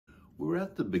We're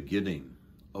at the beginning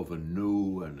of a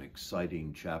new and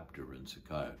exciting chapter in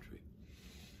psychiatry.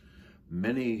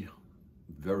 Many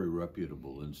very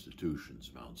reputable institutions,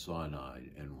 Mount Sinai,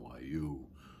 NYU,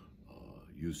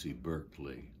 UC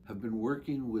Berkeley, have been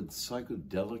working with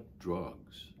psychedelic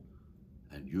drugs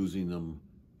and using them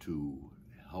to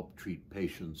help treat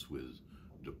patients with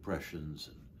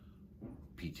depressions and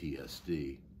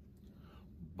PTSD.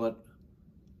 But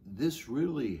this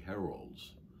really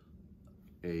heralds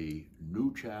a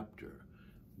new chapter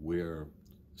where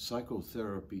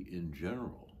psychotherapy in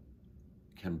general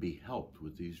can be helped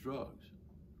with these drugs.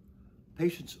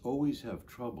 Patients always have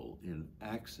trouble in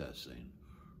accessing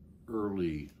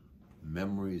early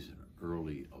memories and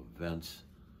early events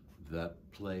that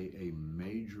play a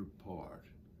major part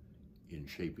in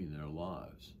shaping their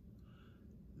lives.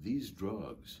 These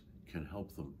drugs can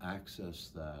help them access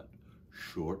that,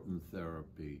 shorten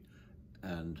therapy,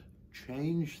 and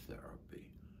change therapy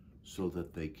so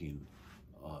that they can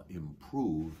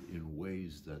improve in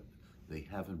ways that they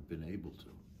haven't been able to.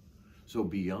 So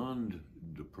beyond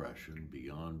depression,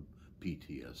 beyond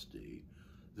PTSD,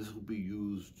 this will be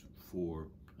used for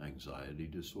anxiety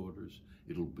disorders.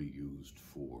 It'll be used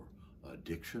for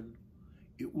addiction.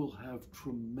 It will have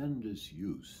tremendous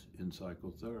use in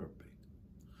psychotherapy.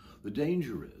 The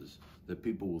danger is that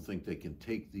people will think they can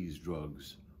take these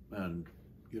drugs and,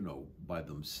 by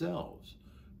themselves.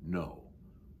 No,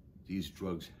 these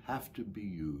drugs have to be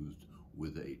used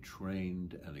with a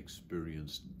trained and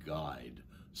experienced guide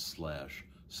 /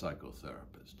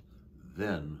 psychotherapist.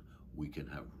 Then we can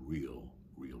have real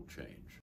change.